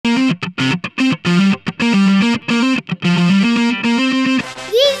Previous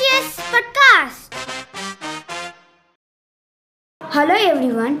podcast. Hello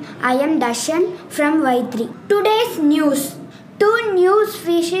everyone, I am DHARSSHAN from Y3. Today's news. Two new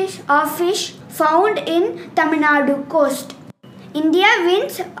species of fish found in Tamil Nadu coast. India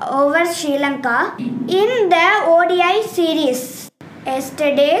wins over Sri Lanka in the ODI series.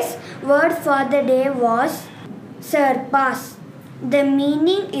 Yesterday's word for the day was surpass. The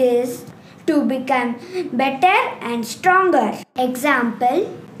meaning is to become better and stronger.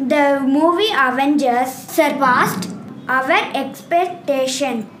 Example, the movie Avengers surpassed our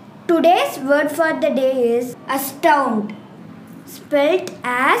expectation. Today's word for the day is astound, spelled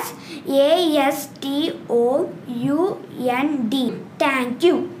as ASTOUND. Thank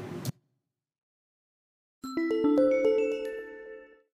you.